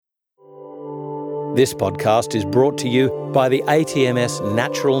This podcast is brought to you by the ATMS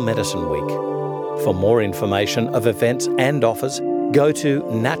Natural Medicine Week. For more information of events and offers, go to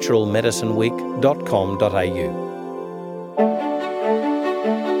naturalmedicineweek.com.au.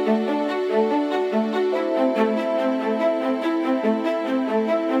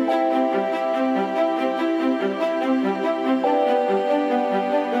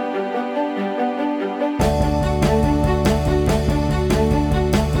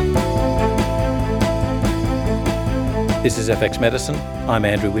 This is FX Medicine. I'm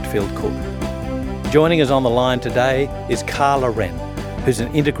Andrew Whitfield Cook. Joining us on the line today is Carla Wren, who's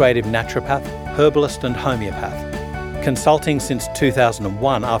an integrative naturopath, herbalist and homeopath. Consulting since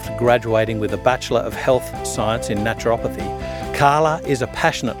 2001 after graduating with a Bachelor of Health Science in Naturopathy, Carla is a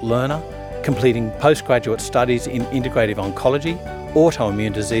passionate learner, completing postgraduate studies in integrative oncology,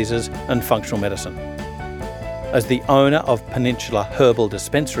 autoimmune diseases and functional medicine. As the owner of Peninsula Herbal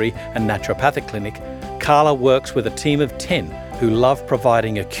Dispensary and Naturopathic Clinic, Carla works with a team of 10 who love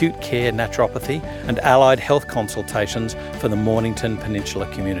providing acute care naturopathy and allied health consultations for the Mornington Peninsula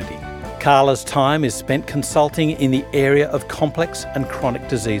community. Carla's time is spent consulting in the area of complex and chronic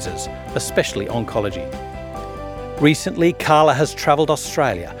diseases, especially oncology. Recently, Carla has travelled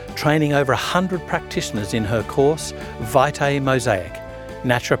Australia, training over 100 practitioners in her course, Vitae Mosaic,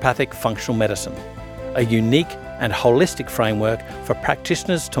 Naturopathic Functional Medicine, a unique and holistic framework for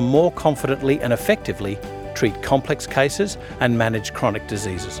practitioners to more confidently and effectively treat complex cases and manage chronic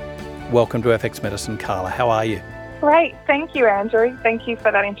diseases. Welcome to FX Medicine, Carla. How are you? Great. Thank you, Andrew. Thank you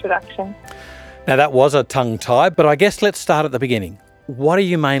for that introduction. Now, that was a tongue tie, but I guess let's start at the beginning. What are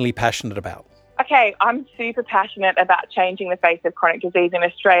you mainly passionate about? Okay, I'm super passionate about changing the face of chronic disease in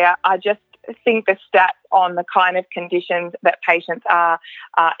Australia. I just think the stats on the kind of conditions that patients are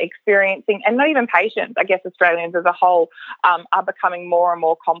experiencing, and not even patients, I guess Australians as a whole, are becoming more and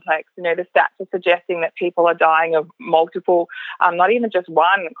more complex. You know, the stats are suggesting that people are dying of multiple, not even just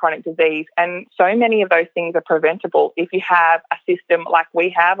one chronic disease. And so many of those things are preventable if you have a system like we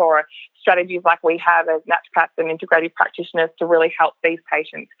have, or strategies like we have as naturopaths and integrative practitioners to really help these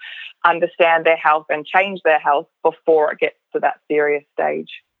patients understand their health and change their health before it gets to that serious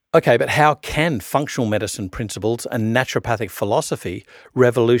stage. Okay, but how can functional medicine principles and naturopathic philosophy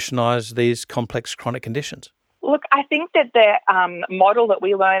revolutionise these complex chronic conditions? Look, I think that the model that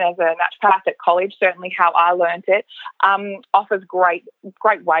we learn as a naturopath at college, certainly how I learned it, offers great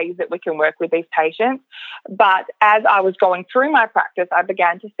ways that we can work with these patients. But as I was going through my practice, I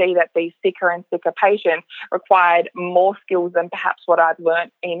began to see that these sicker and sicker patients required more skills than perhaps what I'd learned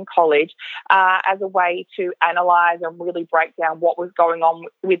in college as a way to analyse and really break down what was going on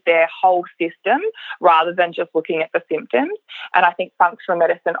with their whole system rather than just looking at the symptoms. And I think functional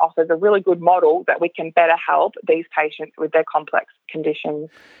medicine offers a really good model that we can better help these patients with their complex conditions.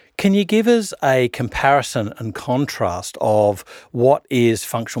 Can you give us a comparison and contrast of what is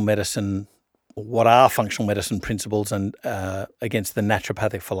functional medicine, what are functional medicine principles and against the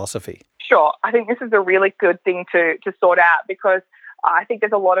naturopathic philosophy? Sure. I think this is a really good thing to sort out, because I think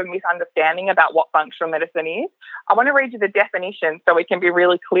there's a lot of misunderstanding about what functional medicine is. I want to read you the definition so we can be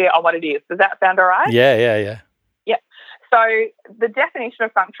really clear on what it is. Does that sound all right? Yeah. Yeah. So the definition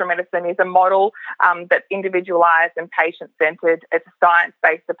of functional medicine is a model that's individualised and patient-centred. It's a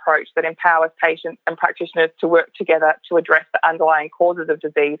science-based approach that empowers patients and practitioners to work together to address the underlying causes of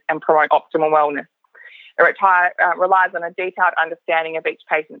disease and promote optimal wellness. It relies on a detailed understanding of each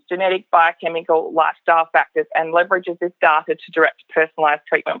patient's genetic, biochemical, lifestyle factors, and leverages this data to direct personalised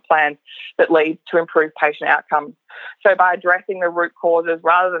treatment plans that lead to improved patient outcomes. So by addressing the root causes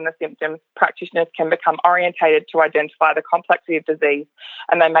rather than the symptoms, practitioners can become orientated to identify the complexity of disease,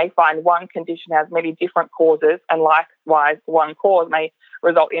 and they may find one condition has many different causes, and likewise one cause may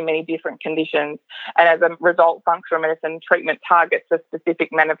result in many different conditions. And as a result, functional medicine treatment targets the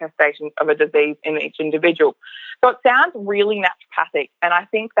specific manifestations of a disease in each individual. So it sounds really naturopathic, and I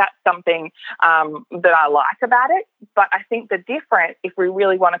think that's something that I like about it. But I think the difference, if we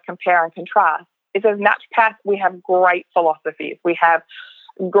really want to compare and contrast, is as naturopaths, we have great philosophies. We have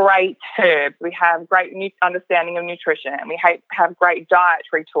great herbs. We have great understanding of nutrition, and we have great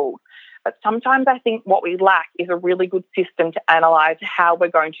dietary tools. But sometimes I think what we lack is a really good system to analyse how we're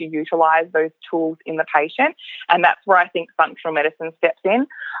going to utilise those tools in the patient. And that's where I think functional medicine steps in.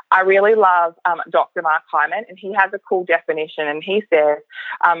 I really love Dr. Mark Hyman, and he has a cool definition. And he says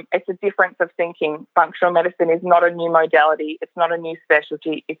it's a difference of thinking. Functional medicine is not a new modality. It's not a new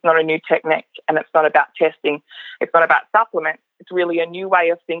specialty. It's not a new technique. And it's not about testing. It's not about supplements. It's really a new way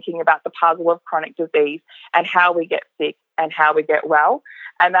of thinking about the puzzle of chronic disease and how we get sick and how we get well.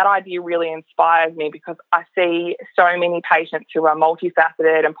 And that idea really inspires me because I see so many patients who are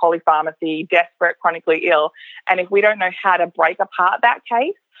multifaceted and polypharmacy, desperate, chronically ill. And if we don't know how to break apart that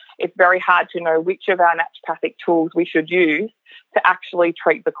case, it's very hard to know which of our naturopathic tools we should use to actually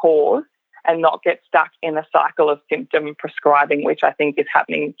treat the cause and not get stuck in a cycle of symptom prescribing, which I think is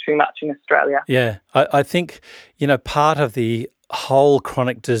happening too much in Australia. Yeah, I think, part of the whole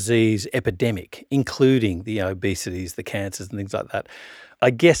chronic disease epidemic, including the obesities, the cancers and things like that,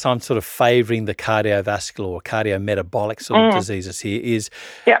 I guess I'm sort of favouring the cardiovascular or cardiometabolic sort of diseases here, is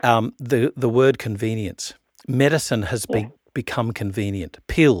the word convenience. Medicine has become convenient.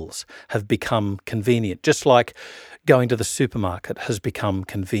 Pills have become convenient, just like going to the supermarket has become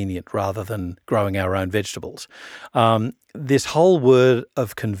convenient rather than growing our own vegetables. This whole word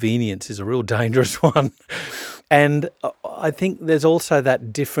of convenience is a real dangerous one. And I think there's also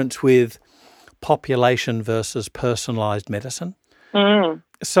that difference with population versus personalised medicine.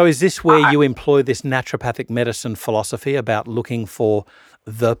 So is this where you employ this naturopathic medicine philosophy about looking for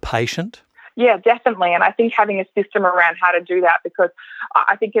the patient? Yeah, definitely. And I think having a system around how to do that, because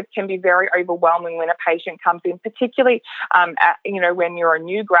I think it can be very overwhelming when a patient comes in, particularly, when you're a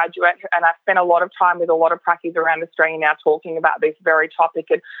new graduate. And I've spent a lot of time with a lot of practices around Australia now talking about this very topic.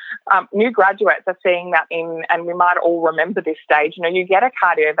 And new graduates are seeing that and we might all remember this stage. You get a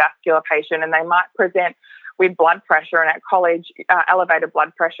cardiovascular patient and they might present with blood pressure, and at college, elevated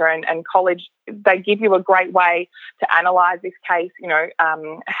blood pressure, and college, they give you a great way to analyse this case, what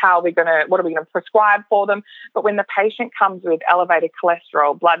are we going to prescribe for them. But when the patient comes with elevated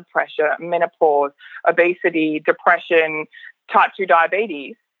cholesterol, blood pressure, menopause, obesity, depression, type 2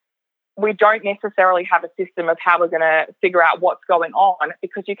 diabetes, we don't necessarily have a system of how we're going to figure out what's going on,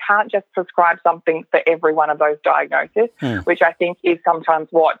 because you can't just prescribe something for every one of those diagnoses, which I think is sometimes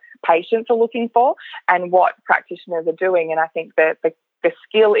what patients are looking for and what practitioners are doing. And I think that the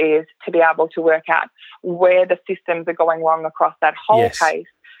skill is to be able to work out where the systems are going wrong across that whole case,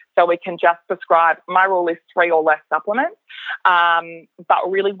 so we can just prescribe, my rule is 3 or less supplements, but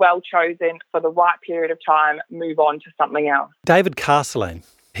really well chosen for the right period of time, move on to something else. David Carcelane,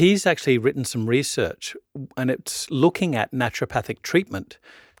 he's actually written some research, and it's looking at naturopathic treatment,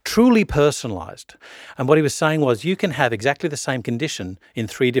 truly personalised. And what he was saying was you can have exactly the same condition in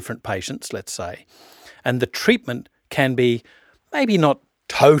 3 different patients, let's say, and the treatment can be maybe not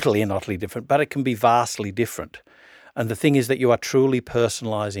totally and utterly different, but it can be vastly different. And the thing is that you are truly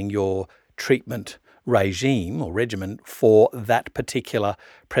personalising your treatment regime or regimen for that particular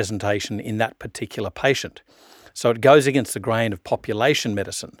presentation in that particular patient. So it goes against the grain of population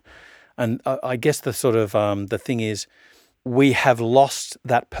medicine. And I guess the sort of the thing is we have lost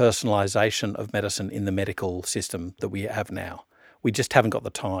that personalisation of medicine in the medical system that we have now. We just haven't got the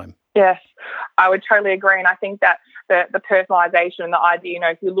time. Yes, I would totally agree. And I think that the personalisation and the idea,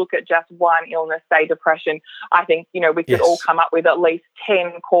 if you look at just one illness, say depression, I think, we could all come up with at least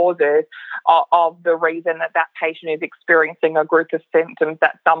 10 causes of the reason that patient is experiencing a group of symptoms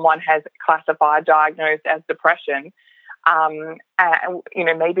that someone has classified, diagnosed as depression.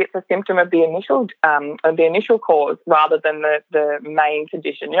 Maybe it's a symptom of the initial cause rather than the main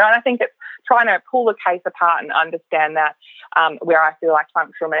condition. And I think it's trying to pull the case apart and understand that, where I feel like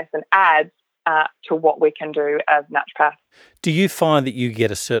functional medicine adds to what we can do as naturopaths. Do you find that you get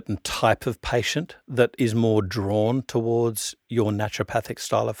a certain type of patient that is more drawn towards your naturopathic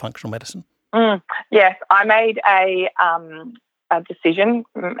style of functional medicine? Yes, I made a decision,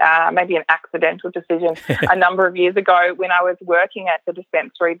 maybe an accidental decision, a number of years ago when I was working at the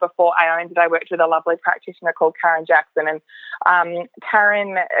dispensary before I owned it. I worked with a lovely practitioner called Karen Jackson, and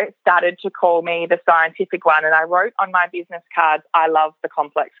Karen started to call me the scientific one, and I wrote on my business cards, I love the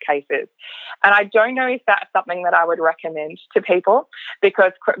complex cases. And I don't know if that's something that I would recommend to people,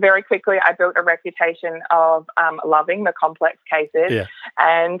 because very quickly I built a reputation of loving the complex cases,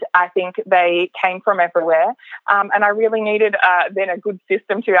 and I think they came from everywhere, and I really needed then a good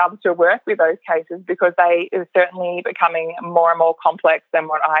system to be able to work with those cases, because they are certainly becoming more and more complex than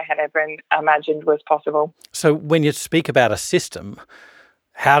what I had ever imagined was possible. So when you speak about a system,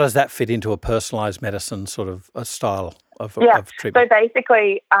 how does that fit into a personalised medicine sort of a style of treatment? So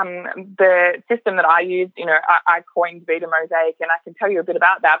basically, the system that I use, I coined Vita Mosaic, and I can tell you a bit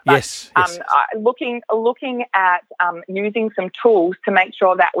about that. But, yes. Looking at using some tools to make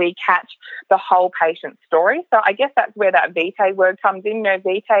sure that we catch the whole patient story. So I guess that's where that vitae word comes in.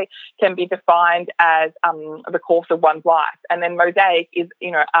 Vitae can be defined as the course of one's life, and then mosaic is,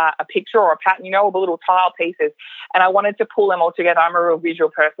 a picture or a pattern. All the little tile pieces, and I wanted to pull them all together. I'm a real visual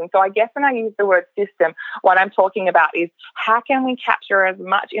person, so I guess when I use the word system, what I'm talking about is how can we capture as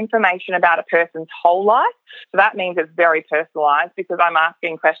much information about a person's whole life? So that means it's very personalised, because I'm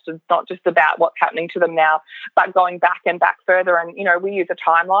asking questions not just about what's happening to them now, but going back and back further. And, we use a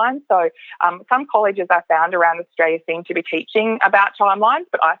timeline. So some colleges I found around Australia seem to be teaching about timelines,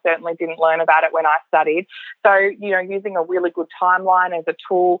 but I certainly didn't learn about it when I studied. So, using a really good timeline as a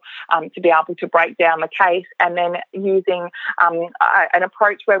tool to be able to break down the case, and then using an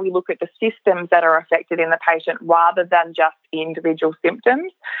approach where we look at the systems that are affected in the patient rather than just individual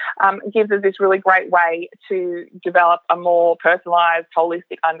symptoms, gives us this really great way to develop a more personalised,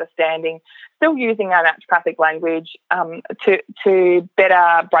 holistic understanding, still using our naturopathic language to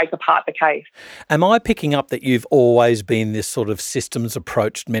better break apart the case. Am I picking up that you've always been this sort of systems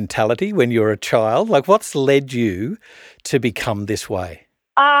approached mentality when you were a child? Like, what's led you to become this way?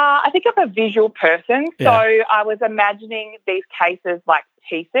 I think I'm a visual person, so I was imagining these cases like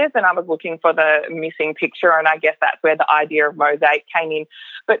pieces, and I was looking for the missing picture, and I guess that's where the idea of mosaic came in.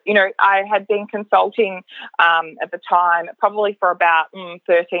 But, I had been consulting at the time probably for about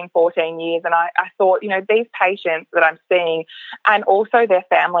 13, 14 years, and I thought, these patients that I'm seeing and also their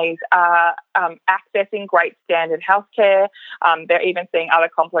families are accessing great standard healthcare. They're even seeing other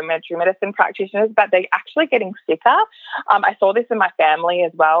complementary medicine practitioners, but they're actually getting sicker. I saw this in my family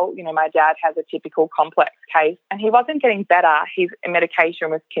as well. My dad has a typical complex case, and he wasn't getting better. His medication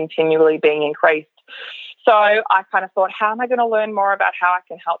was continually being increased. So I kind of thought, how am I going to learn more about how I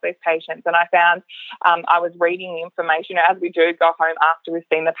can help these patients? And I found I was reading information, as we do, go home after we've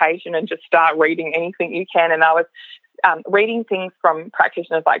seen the patient and just start reading anything you can. And I was reading things from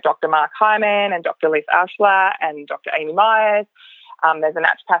practitioners like Dr. Mark Hyman and Dr. Lisa Ashler and Dr. Amy Myers. There's a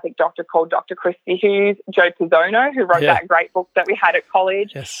naturopathic doctor called Dr. Christy Hughes, Joe Pizzono, who wrote that great book that we had at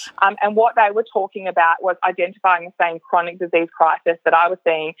college. Yes. And what they were talking about was identifying the same chronic disease crisis that I was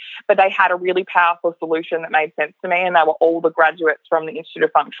seeing, but they had a really powerful solution that made sense to me, and they were all the graduates from the Institute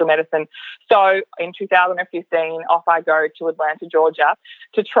of Functional Medicine. So in 2015, off I go to Atlanta, Georgia,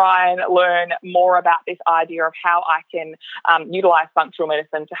 to try and learn more about this idea of how I can utilise functional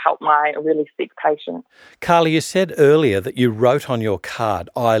medicine to help my really sick patients. Carla, you said earlier that you wrote on your card,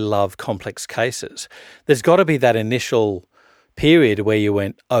 I love complex cases. There's got to be that initial period where you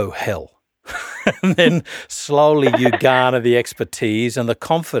went, oh, hell. And then slowly you garner the expertise and the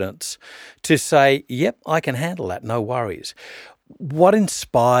confidence to say, yep, I can handle that, no worries. What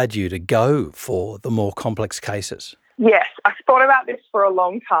inspired you to go for the more complex cases? Yes, I've thought about this for a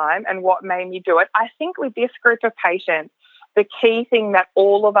long time, and what made me do it. I think with this group of patients, the key thing that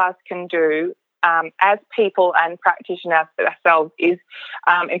all of us can do as people and practitioners ourselves is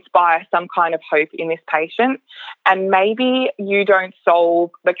inspire some kind of hope in this patient. And maybe you don't solve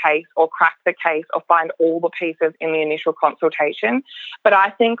the case or crack the case or find all the pieces in the initial consultation. But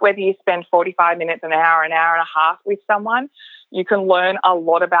I think whether you spend 45 minutes, an hour and a half with someone, you can learn a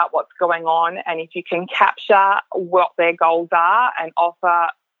lot about what's going on. And if you can capture what their goals are and offer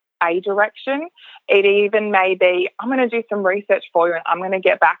a direction, it even may be, I'm going to do some research for you and I'm going to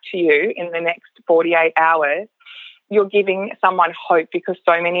get back to you in the next 48 hours. You're giving someone hope, because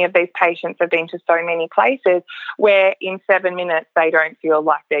so many of these patients have been to so many places where in 7 minutes they don't feel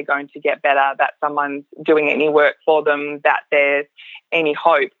like they're going to get better, that someone's doing any work for them, that there's any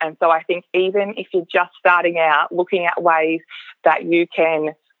hope. And so I think even if you're just starting out, looking at ways that you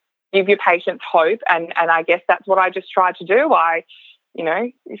can give your patients hope, and I guess that's what I just tried to do. I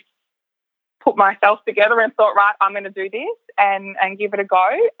put myself together and thought, right, I'm going to do this and give it a go.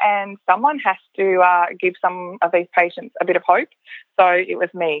 And someone has to give some of these patients a bit of hope. So it was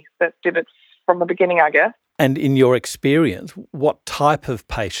me that did it from the beginning, I guess. And in your experience, what type of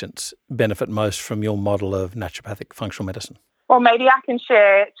patients benefit most from your model of naturopathic functional medicine? Well, maybe I can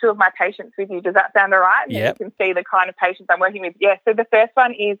share two of my patients with you. Does that sound all right? And yep. You can see the kind of patients I'm working with. Yeah, so the first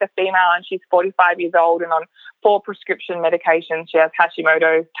one is a female, and she's 45 years old and on 4 prescription medications. She has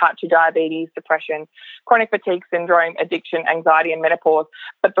Hashimoto's, type 2 diabetes, depression, chronic fatigue syndrome, addiction, anxiety, and menopause.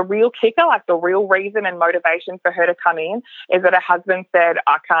 But the real kicker, like the real reason and motivation for her to come in, is that her husband said,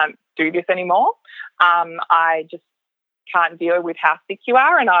 I can't do this anymore. I just can't deal with how sick you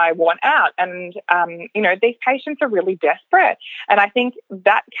are and I want out. And, these patients are really desperate. And I think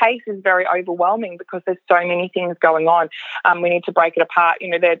that case is very overwhelming because there's so many things going on. We need to break it apart.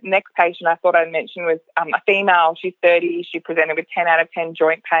 The next patient I thought I'd mention was a female. She's 30. She presented with 10 out of 10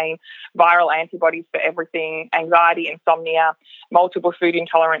 joint pain, viral antibodies for everything, anxiety, insomnia, multiple food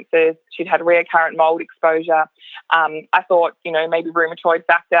intolerances. She'd had recurrent mold exposure. I thought, maybe rheumatoid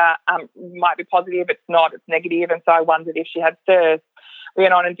factor might be positive. It's not, it's negative. And so I wondered if she had SIRS. We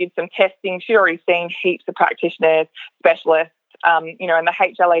went on and did some testing. She'd already seen heaps of practitioners, specialists, and the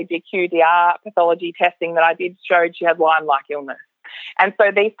HLA-DQ-DR pathology testing that I did showed she had Lyme-like illness. And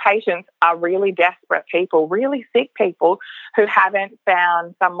so these patients are really desperate people, really sick people who haven't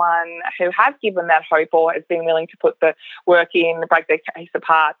found someone who has given that hope or has been willing to put the work in, break their case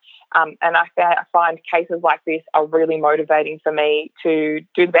apart. And I find cases like this are really motivating for me to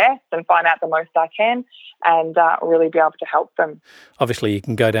do the best and find out the most I can and really be able to help them. Obviously, you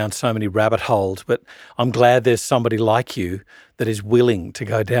can go down so many rabbit holes, but I'm glad there's somebody like you that is willing to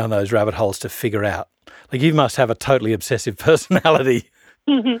go down those rabbit holes to figure out. Like, you must have a totally obsessive personality.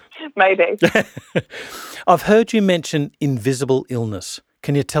 Maybe. I've heard you mention invisible illness.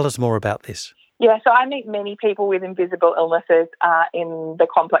 Can you tell us more about this? Yeah, so I meet many people with invisible illnesses in the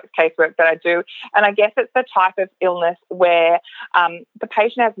complex casework that I do. And I guess it's the type of illness where the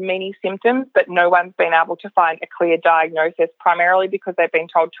patient has many symptoms, but no one's been able to find a clear diagnosis, primarily because they've been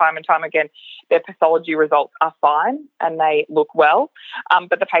told time and time again their pathology results are fine and they look well,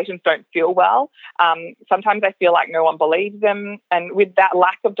 but the patients don't feel well. Sometimes they feel like no one believes them. And with that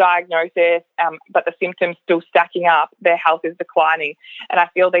lack of diagnosis, but the symptoms still stacking up, their health is declining. And I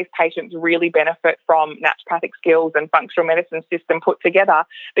feel these patients really benefit from naturopathic skills and functional medicine system put together,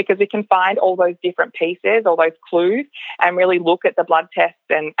 because we can find all those different pieces, all those clues, and really look at the blood tests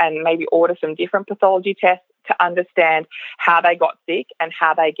and maybe order some different pathology tests to understand how they got sick and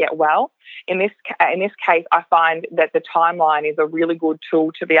how they get well. In this case, I find that the timeline is a really good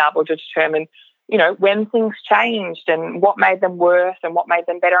tool to be able to determine when things changed and what made them worse and what made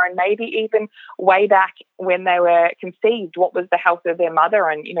them better, and maybe even way back when they were conceived, what was the health of their mother,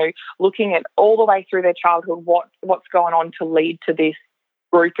 and, looking at all the way through their childhood, what's going on to lead to this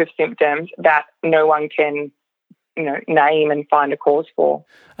group of symptoms that no one can, name and find a cause for.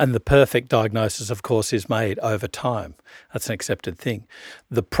 And the perfect diagnosis, of course, is made over time. That's an accepted thing.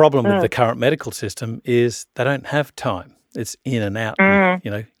 The problem with the current medical system is they don't have time. It's in and out,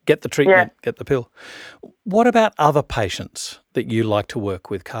 get the treatment, get the pill. What about other patients that you like to work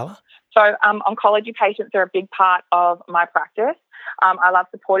with, Carla? So oncology patients are a big part of my practice. I love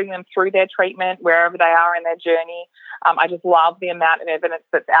supporting them through their treatment, wherever they are in their journey. I just love the amount of evidence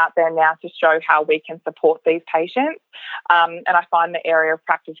that's out there now to show how we can support these patients. And I find the area of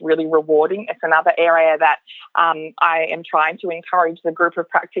practice really rewarding. It's another area that I am trying to encourage the group of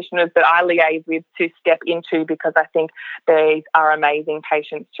practitioners that I liaise with to step into, because I think these are amazing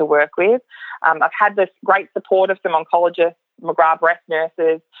patients to work with. I've had this great support of some oncologists, McGrath breast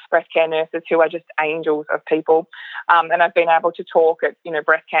care nurses who are just angels of people. And I've been able to talk at,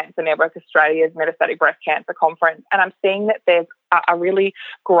 Breast Cancer Network Australia's Metastatic Breast Cancer Conference. And I'm seeing that there's a really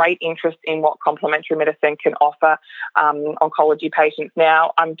great interest in what complementary medicine can offer oncology patients.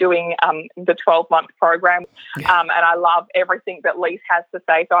 Now, I'm doing the 12-month program, and I love everything that Lise has to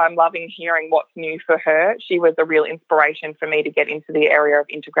say, so I'm loving hearing what's new for her. She was a real inspiration for me to get into the area of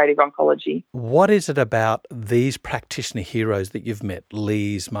integrative oncology. What is it about these practitioner heroes that you've met,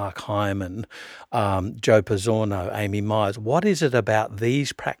 Lise, Mark Hyman, Joe Pizzorno, Amy Myers? What is it about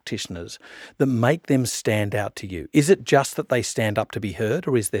these practitioners that make them stand out to you? Is it just that they stand up to be heard,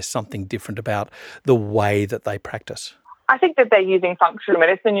 or is there something different about the way that they practice? I think that they're using functional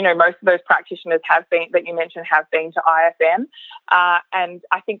medicine. Most of those practitioners that you mentioned have been to IFM. And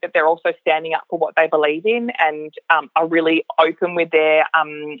I think that they're also standing up for what they believe in and are really open with their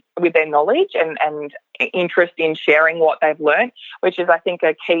knowledge and interest in sharing what they've learned, which is, I think,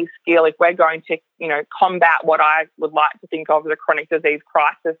 a key skill if we're going to, combat what I would like to think of as a chronic disease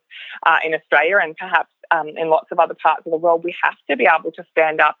crisis in Australia and perhaps in lots of other parts of the world. We have to be able to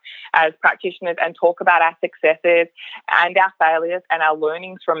stand up as practitioners and talk about our successes and our failures and our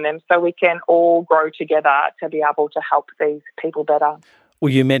learnings from them, so we can all grow together to be able to help these people better.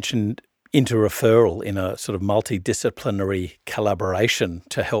 Well, you mentioned inter-referral in a sort of multidisciplinary collaboration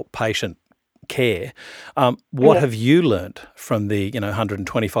to help patient care. What have you learnt from the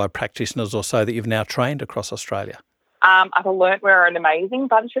 125 practitioners or so that you've now trained across Australia? I've learnt we're an amazing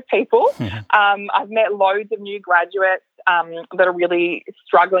bunch of people. I've met loads of new graduates that are really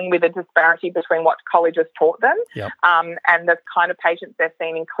struggling with the disparity between what colleges taught them and the kind of patients they've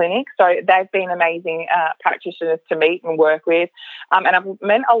seen in clinics. So they've been amazing practitioners to meet and work with. And I've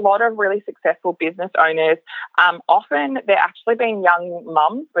met a lot of really successful business owners. Often they're actually been young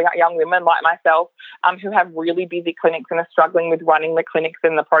mums, young women like myself, who have really busy clinics and are struggling with running the clinics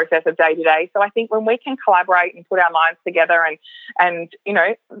in the process of day to day. So I think when we can collaborate and put our minds together and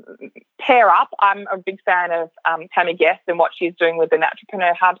pair up, I'm a big fan of Tammy Guest and what she's doing with the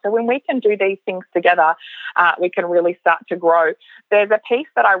Naturopreneur Hub. So when we can do these things together, we can really start to grow. There's a piece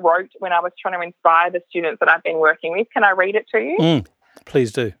that I wrote when I was trying to inspire the students that I've been working with. Can I read it to you?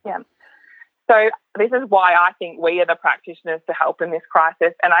 Please do. Yeah. So this is why I think we are the practitioners to help in this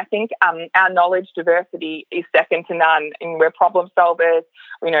crisis. And I think our knowledge diversity is second to none. And we're problem solvers.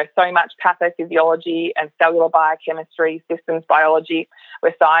 We know so much pathophysiology and cellular biochemistry, systems biology.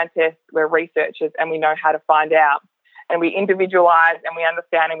 We're scientists, we're researchers, and we know how to find out. And we individualise and we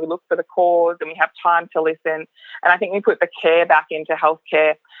understand and we look for the cause and we have time to listen. And I think we put the care back into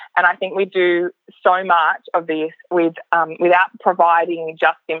healthcare. And I think we do so much of this without providing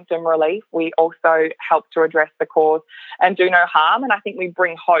just symptom relief. We also help to address the cause and do no harm. And I think we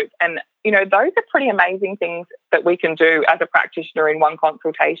bring hope. And, those are pretty amazing things that we can do as a practitioner in one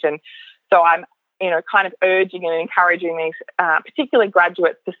consultation. So I'm kind of urging and encouraging these, particularly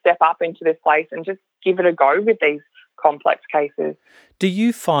graduates, to step up into this place and just give it a go with these complex cases. Do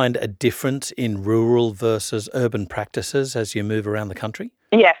you find a difference in rural versus urban practices as you move around the country?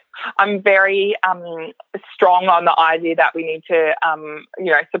 Yes, I'm very strong on the idea that we need to,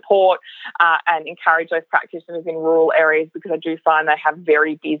 support and encourage those practitioners in rural areas, because I do find they have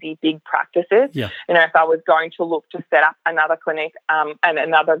very busy, big practices. Yeah. If I was going to look to set up another clinic and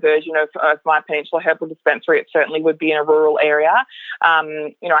another version of my Peninsula Herbal Dispensary, it certainly would be in a rural area.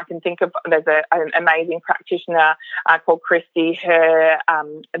 I can think of, there's an amazing practitioner called Christy. Her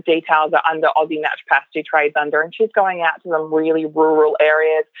details are under Aussie Naturopathy Trades Under, and she's going out to some really rural areas.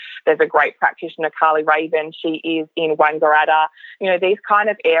 There's a great practitioner, Carly Raven. She is in Wangaratta. These kind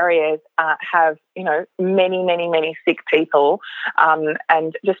of areas have, many, many, many sick people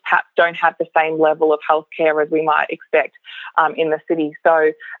and just perhaps don't have the same level of healthcare as we might expect in the city.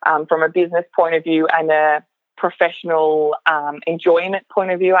 So from a business point of view and a professional enjoyment point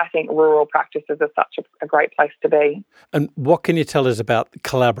of view, I think rural practices are such a great place to be. And what can you tell us about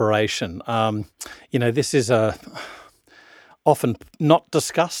collaboration? This is often not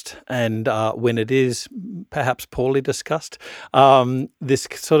discussed, and when it is perhaps poorly discussed, this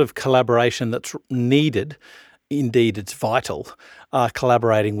sort of collaboration that's needed, indeed it's vital,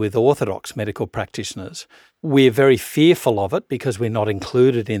 collaborating with orthodox medical practitioners. We're very fearful of it because we're not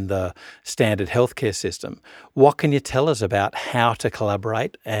included in the standard healthcare system. What can you tell us about how to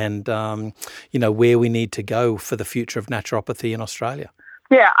collaborate and, where we need to go for the future of naturopathy in Australia?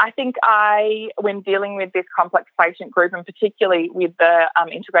 Yeah, I think when dealing with this complex patient group, and particularly with the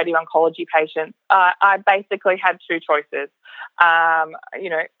integrative oncology patients, I basically had two choices.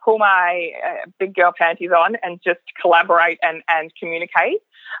 Pull my big girl panties on and just collaborate and communicate,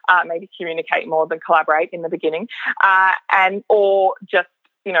 maybe communicate more than collaborate in the beginning, or just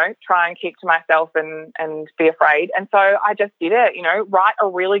try and keep to myself and be afraid. And so I just did it, write a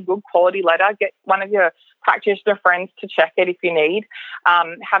really good quality letter, get one of your practitioner friends to check it if you need,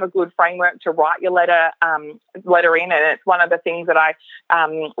 have a good framework to write your letter in. And it's one of the things that I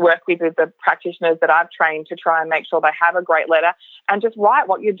work with the practitioners that I've trained to try and make sure they have a great letter, and just write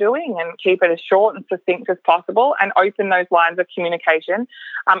what you're doing and keep it as short and succinct as possible and open those lines of communication.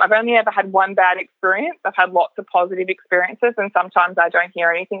 I've only ever had one bad experience. I've had lots of positive experiences, and sometimes I don't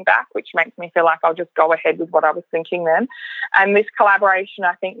hear anything back, which makes me feel like I'll just go ahead with what I was thinking then. And this collaboration,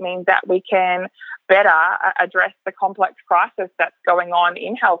 I think, means that we can better address the complex crisis that's going on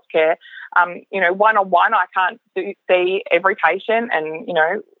in healthcare. One-on-one, I can't see every patient, and,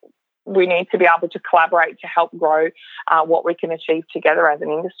 we need to be able to collaborate to help grow what we can achieve together as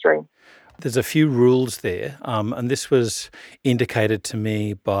an industry. There's a few rules there, and this was indicated to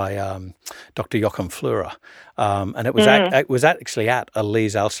me by Dr. Joachim Fleurer, and it was actually at a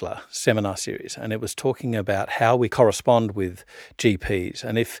Lees Alsler seminar series, and it was talking about how we correspond with GPs.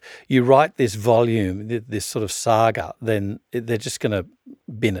 And if you write this volume, this sort of saga, then they're just going to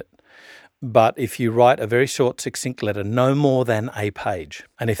bin it. But if you write a very short, succinct letter, no more than a page,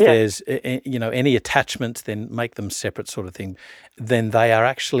 and if there's any attachments, then make them separate sort of thing, then they are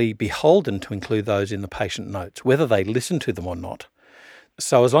actually beholden to include those in the patient notes, whether they listen to them or not.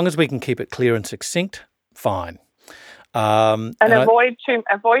 So as long as we can keep it clear and succinct, fine. And avoid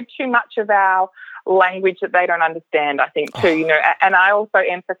too much of our language that they don't understand, I think, too. And I also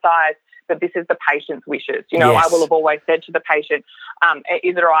emphasise that this is the patient's wishes. Yes. I will have always said to the patient,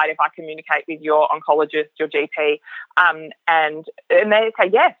 is it all right if I communicate with your oncologist, your GP? And they say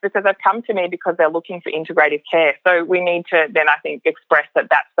yes, because they've come to me because they're looking for integrative care. So we need to then, I think, express that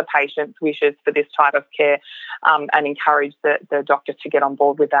that's the patient's wishes for this type of care, and encourage the doctor to get on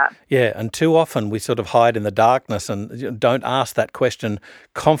board with that. Yeah, and too often we sort of hide in the darkness and don't ask that question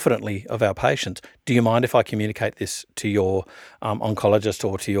confidently of our patients. Do you mind if I communicate this to your oncologist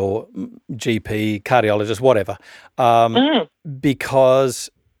or to your GP, cardiologist, whatever? Because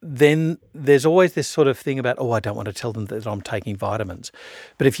then there's always this sort of thing about, I don't want to tell them that I'm taking vitamins.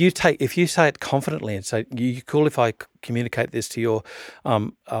 But if you say it confidently and say, you cool if I communicate this to your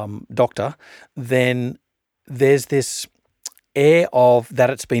doctor, then there's this air of that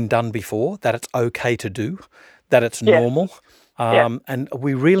it's been done before, that it's okay to do, that it's normal. And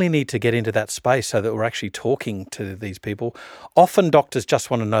we really need to get into that space so that we're actually talking to these people. Often doctors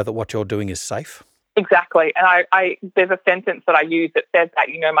just want to know that what you're doing is safe. Exactly. And I there's a sentence that I use that says that,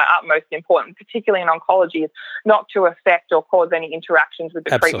 my utmost importance, particularly in oncology, is not to affect or cause any interactions with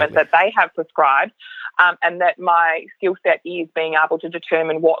the treatment that they have prescribed, and that my skill set is being able to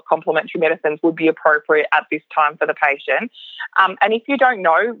determine what complementary medicines would be appropriate at this time for the patient. And if you don't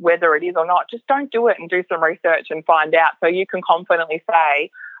know whether it is or not, just don't do it and do some research and find out, so you can confidently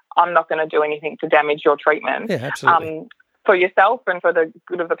say, I'm not going to do anything to damage your treatment. Yeah, absolutely. For yourself and for the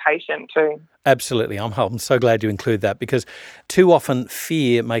good of the patient too. Absolutely. I'm so glad you include that, because too often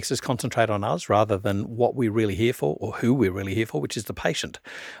fear makes us concentrate on us rather than what we're really here for or who we're really here for, which is the patient.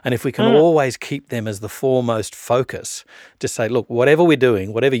 And if we can always keep them as the foremost focus, just say, look, whatever we're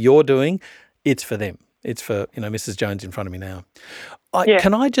doing, whatever you're doing, it's for them. It's for, Mrs. Jones in front of me now.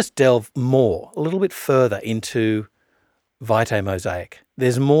 Can I just delve a little bit further into Vitae Mosaic?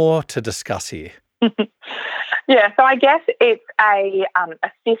 There's more to discuss here. Yeah, so I guess it's a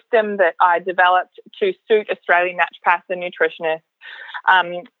system that I developed to suit Australian naturopaths and nutritionists.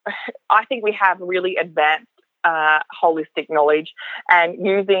 I think we have really advanced holistic knowledge, and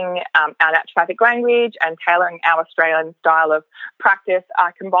using our naturopathic language and tailoring our Australian style of practice,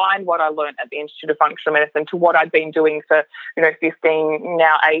 I combined what I learned at the Institute of Functional Medicine to what I'd been doing for 15,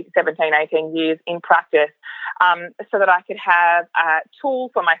 now 17, 18 years in practice, so that I could have a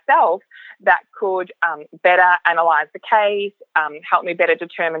tool for myself that could better analyse the case, help me better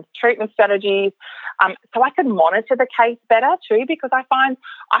determine treatment strategies, so I could monitor the case better too, because I find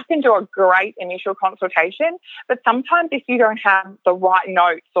I can do a great initial consultation, but sometimes if you don't have the right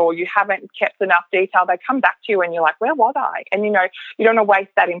notes or you haven't kept enough detail, they come back to you and you're like, where was I? And, you don't want to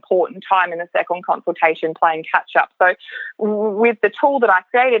waste that important time in the second consultation playing catch up. So with the tool that I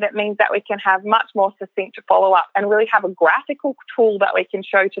created, it means that we can have much more succinct follow-up and really have a graphical tool that we can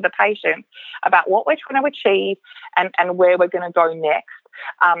show to the patient about what we're trying to achieve and where we're going to go next.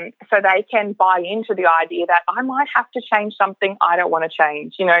 So they can buy into the idea that I might have to change something I don't want to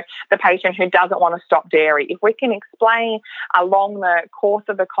change. The patient who doesn't want to stop dairy. If we can explain along the course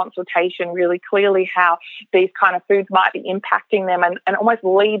of the consultation really clearly how these kind of foods might be impacting them and almost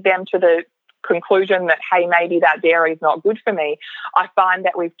lead them to the conclusion that, hey, maybe that dairy is not good for me, I find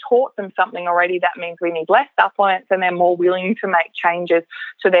that we've taught them something already that means we need less supplements and they're more willing to make changes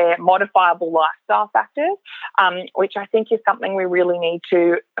to their modifiable lifestyle factors, which I think is something we really need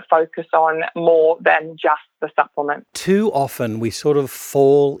to focus on more than just the supplement. Too often we sort of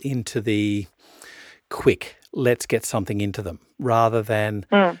fall into the quick, let's get something into them, rather than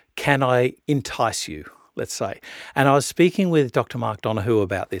can I entice you? Let's say. And I was speaking with Dr. Mark Donohue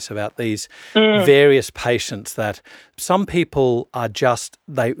about these various patients that some people are just,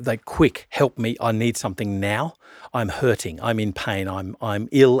 they quick, help me, I need something now, I'm hurting, I'm in pain, I'm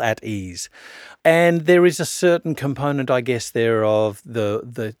ill at ease. And there is a certain component, I guess, there of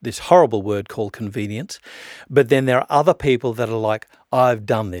this horrible word called convenience. But then there are other people that are like, I've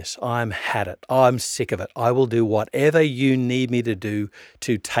done this, I'm had it, I'm sick of it, I will do whatever you need me to do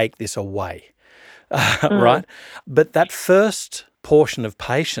to take this away. Right? But that first portion of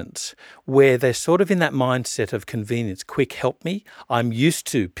patients where they're sort of in that mindset of convenience, quick, help me, I'm used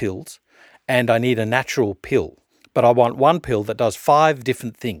to pills and I need a natural pill, but I want one pill that does 5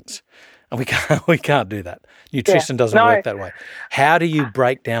 different things. And we can't do that. Nutrition doesn't work that way. How do you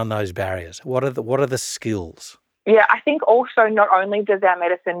break down those barriers? What are the skills? Yeah, I think also not only does our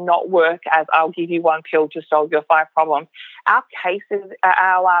medicine not work as I'll give you one pill to solve your 5 problems, our cases,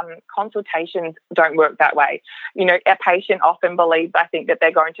 our consultations don't work that way. A patient often believes, I think, that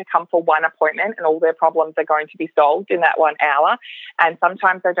they're going to come for one appointment and all their problems are going to be solved in that 1 hour. And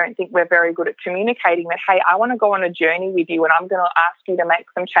sometimes I don't think we're very good at communicating that, hey, I want to go on a journey with you and I'm going to ask you to make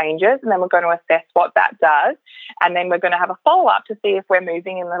some changes and then we're going to assess what that does. And then we're going to have a follow-up to see if we're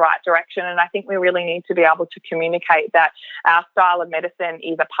moving in the right direction. And I think we really need to be able to communicate that our style of medicine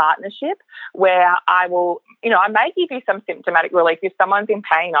is a partnership where I will, I may give you some symptomatic relief. If someone's in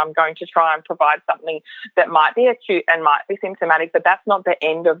pain, I'm going to try and provide something that might be acute and might be symptomatic, but that's not the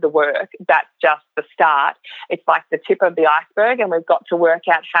end of the work. That's just the start. It's like the tip of the iceberg, and we've got to work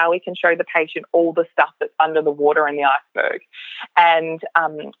out how we can show the patient all the stuff that's under the water in the iceberg. And,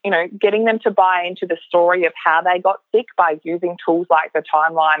 getting them to buy into the story of how they got sick by using tools like the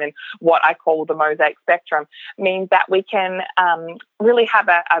timeline and what I call the mosaic spectrum means that we can really have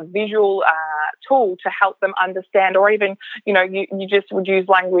a visual tool to help them understand, or even, you just would use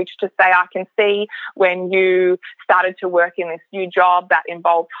language to say, I can see when you started to work in this new job that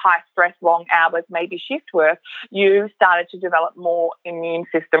involved high stress, long hours, maybe shift work, you started to develop more immune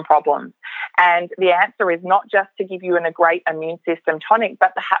system problems. And the answer is not just to give you a great immune system tonic,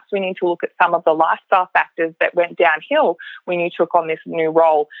 but perhaps we need to look at some of the lifestyle factors that went downhill when you took on this new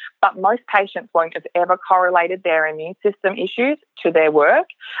role. But most patients won't have ever correlated their immune system issues to their work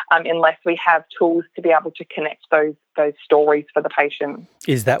unless we have tools to be able to connect those stories for the patient.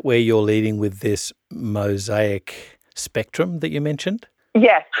 Is that where you're leading with this mosaic spectrum that you mentioned?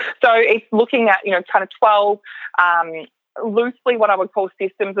 Yes. So it's looking at, kind of 12 loosely what I would call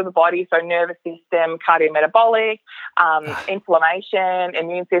systems of the body, so nervous system, cardiometabolic, inflammation,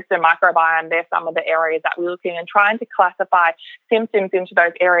 immune system, microbiome. They're some of the areas that we're looking and trying to classify symptoms into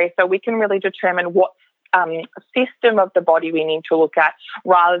those areas so we can really determine what system of the body we need to look at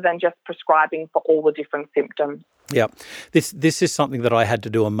rather than just prescribing for all the different symptoms. Yeah. This is something that I had to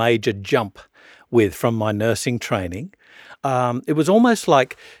do a major jump with from my nursing training. It was almost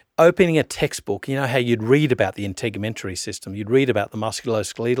like opening a textbook. You know how you'd read about the integumentary system, you'd read about the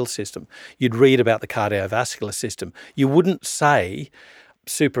musculoskeletal system, you'd read about the cardiovascular system. You wouldn't say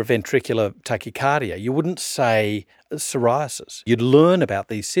supraventricular tachycardia. You wouldn't say psoriasis. You'd learn about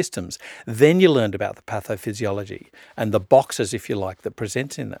these systems. Then you learned about the pathophysiology and the boxes, if you like, that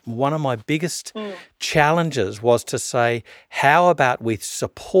presents in that. One of my biggest challenges was to say, how about we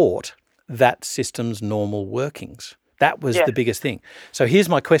support that system's normal workings? That was the biggest thing. So here's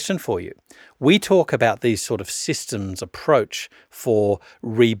my question for you. We talk about these sort of systems approach for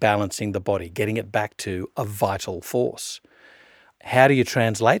rebalancing the body, getting it back to a vital force. How do you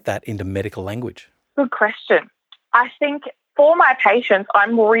translate that into medical language? Good question. I think for my patients,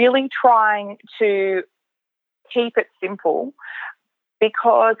 I'm really trying to keep it simple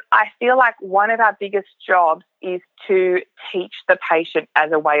because I feel like one of our biggest jobs is to teach the patient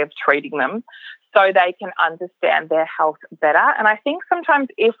as a way of treating them so they can understand their health better. And I think sometimes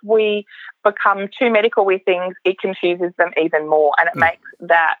if we become too medical with things, it confuses them even more and it makes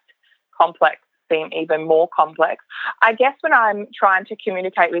that complex seem even more complex. I guess when I'm trying to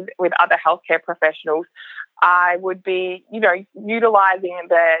communicate with other healthcare professionals, I would be, utilising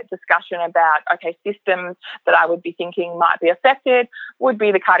the discussion about, systems that I would be thinking might be affected would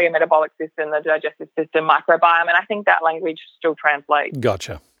be the cardiometabolic system, the digestive system, microbiome, and I think that language still translates.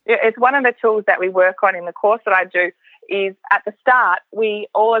 Gotcha. It's one of the tools that we work on in the course that I do is at the start, we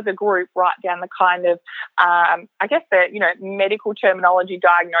all as a group write down the kind of, medical terminology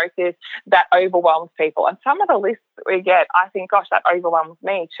diagnosis that overwhelms people. And some of the lists that we get, I think, gosh, that overwhelms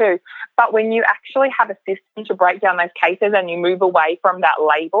me too. But when you actually have a system to break down those cases and you move away from that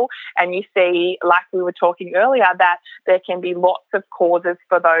label and you see, like we were talking earlier, that there can be lots of causes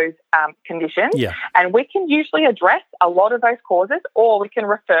for those conditions. Yeah. And we can usually address a lot of those causes, or we can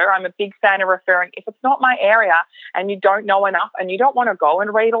refer. I'm a big fan of referring. If it's not my area and you don't know enough and you don't want to go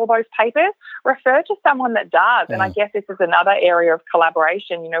and read all those papers, refer to someone that does. And I guess this is another area of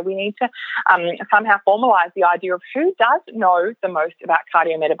collaboration. We need to somehow formalise the idea of who does know the most about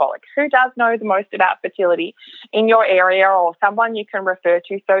cardiometabolic, who does know the most about fertility in your area, or someone you can refer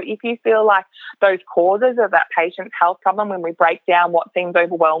to. So if you feel like those causes of that patient's health problem, when we break down what seems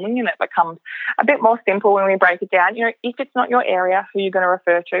overwhelming and it becomes a bit more simple when we break it down, if it's not your area, who you're going to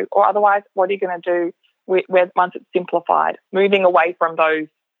refer to, or otherwise, what are you going to do once it's simplified, moving away from those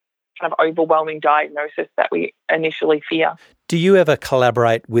kind of overwhelming diagnosis that we initially fear. Do you ever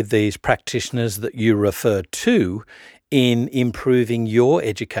collaborate with these practitioners that you refer to in improving your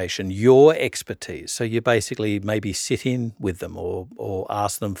education, your expertise? So you basically maybe sit in with them or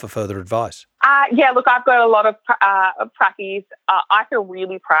ask them for further advice? Look, I've got a lot of practice. I feel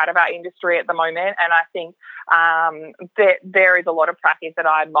really proud of our industry at the moment, and I think that there is a lot of practice that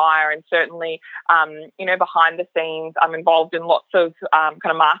I admire, and certainly, behind the scenes, I'm involved in lots of kind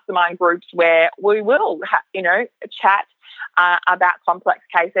of mastermind groups where we will, chat about complex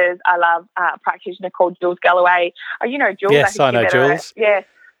cases. I love a practitioner called Jules Galloway. Jules? Yes, I know Jules. Yes.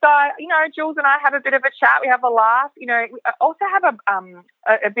 So, Jules and I have a bit of a chat. We have a laugh. We also have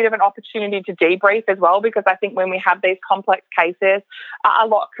a bit of an opportunity to debrief as well, because I think when we have these complex cases, a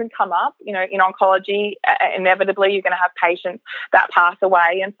lot can come up. In oncology, inevitably you're going to have patients that pass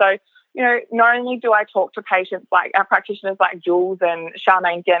away. And so, not only do I talk to patients like our practitioners like Jules and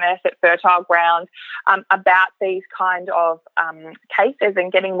Charmaine Dennis at Fertile Ground about these kind of cases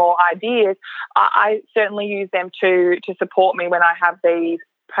and getting more ideas, I certainly use them to support me when I have these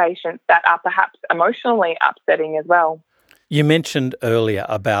patients that are perhaps emotionally upsetting as well. You mentioned earlier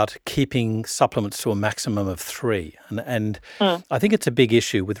about keeping supplements to a maximum of 3, and I think it's a big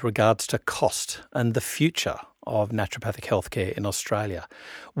issue with regards to cost and the future of naturopathic healthcare in Australia.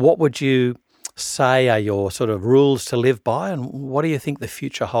 What would you say are your sort of rules to live by, and what do you think the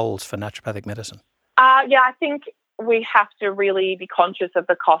future holds for naturopathic medicine? I think we have to really be conscious of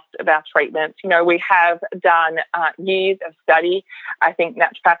the cost of our treatments. We have done years of study. I think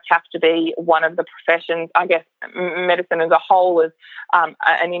naturopaths have to be one of the professions. I guess medicine as a whole is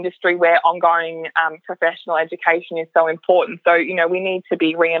an industry where ongoing professional education is so important. So, we need to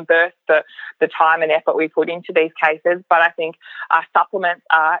be reimbursed for the time and effort we put into these cases. But I think supplements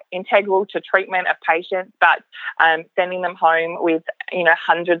are integral to treatment of patients, but sending them home with,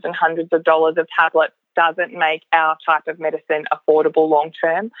 hundreds and hundreds of dollars of tablets doesn't make our type of medicine affordable long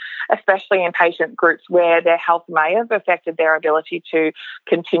term, especially in patient groups where their health may have affected their ability to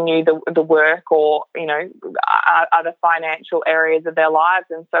continue the work or, other financial areas of their lives.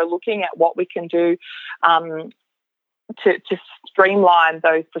 And so looking at what we can do to streamline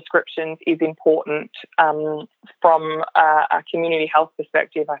those prescriptions is important from a community health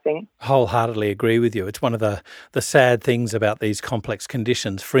perspective, I think. Wholeheartedly agree with you. It's one of the sad things about these complex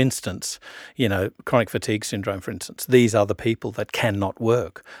conditions. For instance, chronic fatigue syndrome, for instance, these are the people that cannot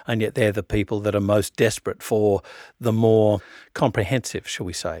work, and yet they're the people that are most desperate for the more comprehensive, shall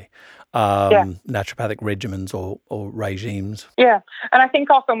we say, naturopathic regimens or regimes. Yeah, and I think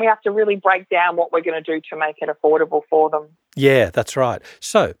often we have to really break down what we're going to do to make it affordable for them. Yeah, that's right.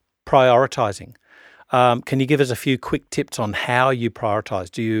 So, prioritising. Can you give us a few quick tips on how you prioritise?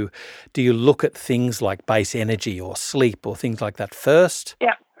 Do you look at things like base energy or sleep or things like that first?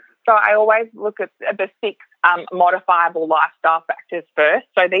 Yeah. So I always look at the 6 modifiable lifestyle factors first.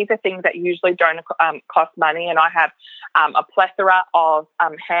 So these are things that usually don't cost money, and I have a plethora of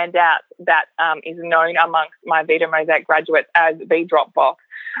handouts that is known amongst my Vita Mosaic graduates as the Dropbox,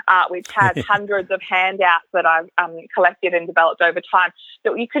 which has hundreds of handouts that I've collected and developed over time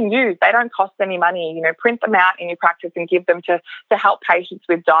that you can use. They don't cost any money. Print them out in your practice and give them to help patients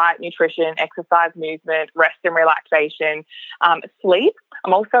with diet, nutrition, exercise, movement, rest and relaxation, sleep.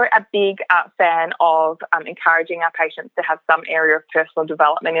 I'm also a big fan of encouraging our patients to have some area of personal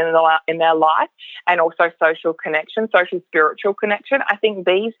development in their life, and also social connection, social spiritual connection. I think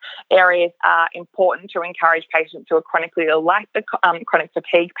these areas are important to encourage patients who are chronically ill, like the chronic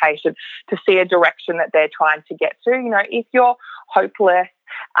fatigue patient, to see a direction that they're trying to get to. If you're hopeless,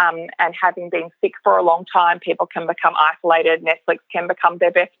 and having been sick for a long time, people can become isolated. Netflix can become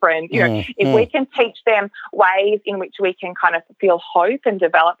their best friend. If we can teach them ways in which we can kind of feel hope and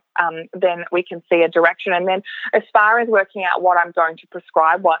develop, then we can see a direction. And then as far as working out what I'm going to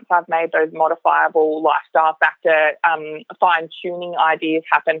prescribe once I've made those modifiable lifestyle factor fine-tuning ideas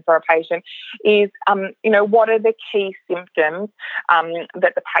happen for a patient is, what are the key symptoms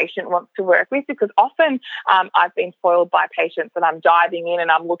that the patient wants to work with? Because often I've been foiled by patients and I'm diving in and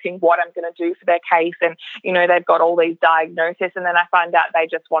I'm looking what I'm going to do for their case, and they've got all these diagnoses, and then I find out they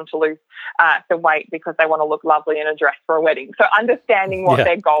just want to lose some weight because they want to look lovely in a dress for a wedding. So understanding what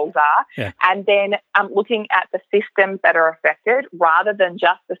their goals are, and then looking at the systems that are affected rather than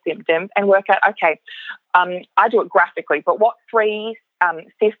just the symptoms, and work out, okay, I do it graphically, but what 3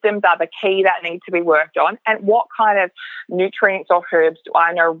 systems are the key that need to be worked on, and what kind of nutrients or herbs do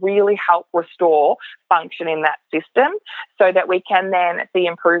I know really help restore function in that system, so that we can then see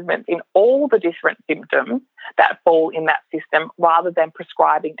improvements in all the different symptoms that fall in that system, rather than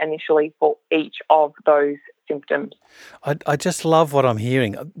prescribing initially for each of those symptoms. I just love what I'm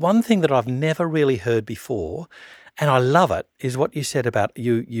hearing. One thing that I've never really heard before, and I love it, is what you said about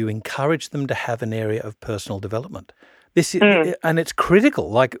you encourage them to have an area of personal development. This is, and it's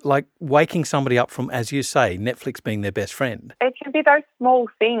critical, like waking somebody up from, as you say, Netflix being their best friend. It can be those small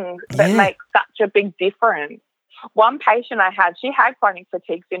things that make such a big difference. One patient I had, she had chronic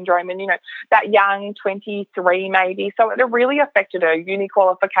fatigue syndrome, and, that young 23 maybe, so it really affected her uni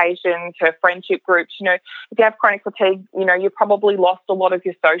qualifications, her friendship groups. If you have chronic fatigue, you probably lost a lot of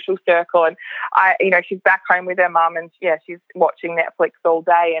your social circle. And she's back home with her mum, and she's watching Netflix all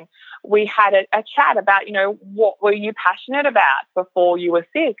day. And we had a chat about, what were you passionate about before you were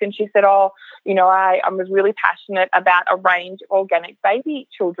sick? And she said, I was really passionate about a range of organic baby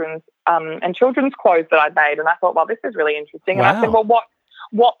children's clothes that I'd made. And I thought, well, this is really interesting. Wow. And I said, well,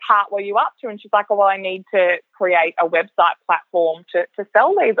 what part were you up to? And she's like, I need to create a website platform to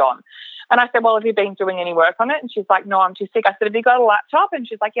sell these on. And I said, well, have you been doing any work on it? And she's like, no, I'm too sick. I said, have you got a laptop? And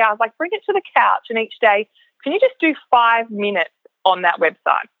she's like, yeah. I was like, bring it to the couch, and each day, can you just do 5 minutes on that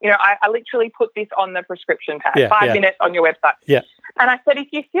website? I literally put this on the prescription pad, 5 minutes on your website. Yeah. And I said, if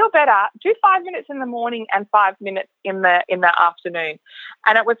you feel better, do 5 minutes in the morning and 5 minutes in the afternoon.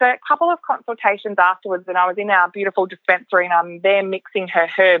 And it was a couple of consultations afterwards, and I was in our beautiful dispensary, and I'm there mixing her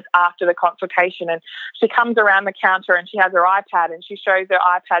herbs after the consultation. And she comes around the counter and she has her iPad and she shows her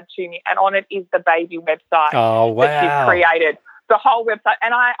iPad to me, and on it is the baby website that she's created. The whole website.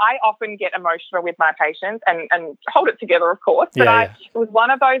 And I often get emotional with my patients and hold it together, of course. But it was one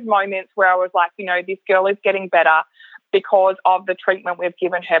of those moments where I was like, this girl is getting better because of the treatment we've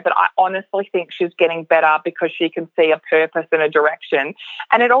given her. But I honestly think she's getting better because she can see a purpose and a direction.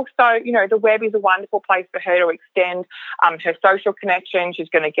 And it also, the web is a wonderful place for her to extend her social connection. She's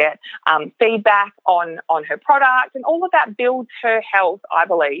going to get feedback on her product, and all of that builds her health, I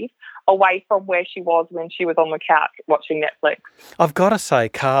believe, away from where she was when she was on the couch watching Netflix. I've got to say,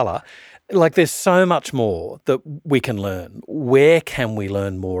 Carla, there's so much more that we can learn. Where can we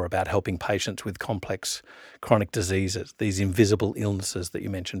learn more about helping patients with complex chronic diseases, these invisible illnesses that you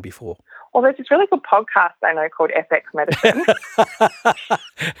mentioned before? Well, there's this really good podcast I know called FX Medicine.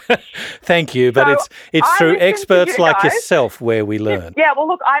 Thank you, but it's through experts like yourself where we learn. Yeah, well,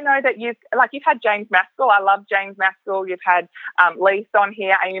 look, I know that you've had James Maskell. I love James Maskell. You've had Lise on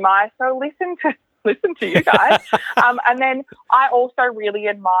here, Amy Meyer. So listen to you guys. And then I also really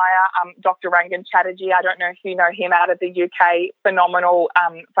admire Dr. Rangan Chatterjee. I don't know if you know him out of the UK, phenomenal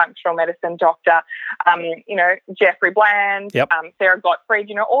functional medicine doctor. Jeffrey Bland, Sarah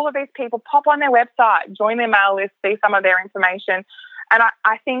Gottfried, all of these people. Pop on their website, join their mail list, see some of their information. And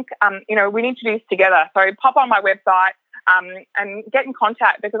I think, we need to do this together. So pop on my website, and get in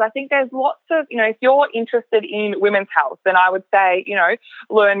contact, because I think there's lots of, if you're interested in women's health, then I would say,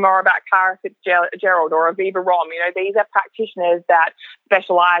 learn more about Cara Fitzgerald or Aviva Romm. These are practitioners that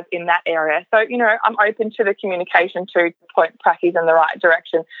specialise in that area. So, I'm open to the communication to point practice in the right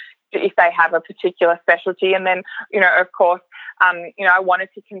direction if they have a particular specialty. And then, of course, I wanted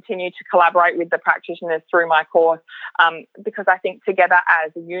to continue to collaborate with the practitioners through my course because I think together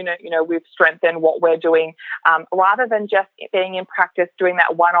as a unit, we've strengthened what we're doing rather than just being in practice, doing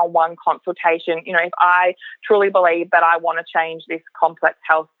that one-on-one consultation. If I truly believe that I want to change this complex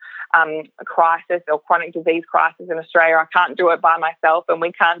health crisis or chronic disease crisis in Australia, I can't do it by myself, and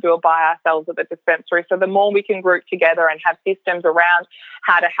we can't do it by ourselves at the dispensary. So the more we can group together and have systems around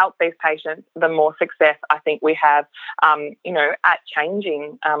how to help these patients, the more success I think we have, at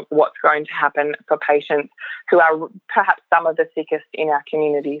changing what's going to happen for patients who are perhaps some of the sickest in our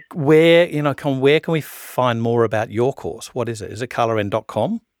communities. Where can we find more about your course? What is it? Is it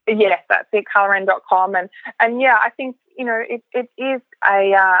carlaren.com? Yes, that's it, carlaren.com. And yeah, I think, it is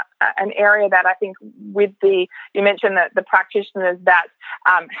an area that I think you mentioned that the practitioners that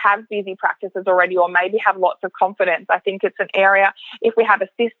have busy practices already or maybe have lots of confidence, I think it's an area, if we have a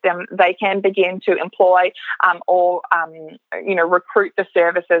system, they can begin to employ or recruit the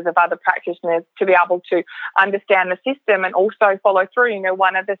services of other practitioners to be able to understand the system and also follow through.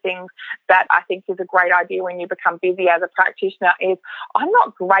 One of the things that I think is a great idea when you become busy as a practitioner is I'm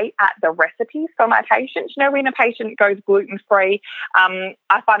not great at the recipes for my patients. When a patient goes gluten-free,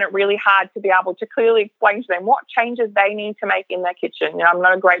 I find it really hard to be able to clearly explain to them what changes they need to make in their kitchen. I'm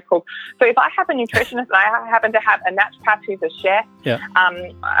not a great cook. So if I have a nutritionist and I happen to have a naturopath who's a chef,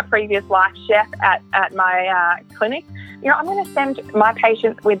 a previous life chef at my clinic, I'm going to send my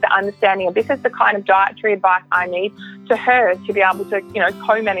patients with the understanding of this is the kind of dietary advice I need to her to be able to,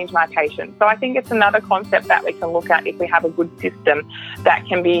 co-manage my patients. So I think it's another concept that we can look at if we have a good system that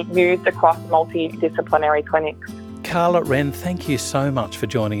can be used across multidisciplinary clinics. Carla Wren, thank you so much for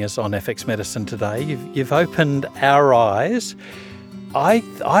joining us on FX Medicine today. You've opened our eyes,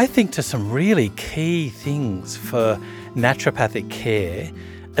 I think, to some really key things for naturopathic care,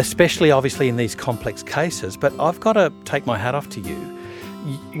 especially obviously in these complex cases. But I've got to take my hat off to you.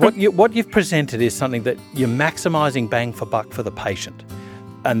 What you've presented is something that you're maximising bang for buck for the patient.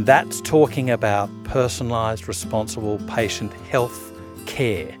 And that's talking about personalised, responsible patient health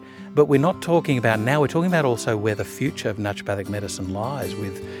care. But we're not talking about now, we're talking about also where the future of naturopathic medicine lies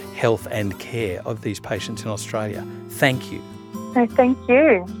with health and care of these patients in Australia. Thank you. No, thank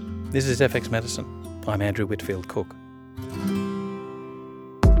you. This is FX Medicine. I'm Andrew Whitfield Cook.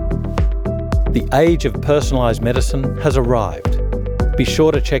 The age of personalised medicine has arrived. Be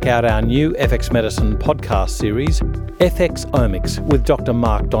sure to check out our new FX Medicine podcast series, FX Omics, with Dr.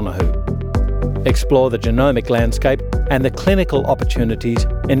 Mark Donohue. Explore the genomic landscape and the clinical opportunities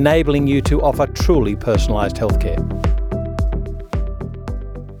enabling you to offer truly personalised healthcare.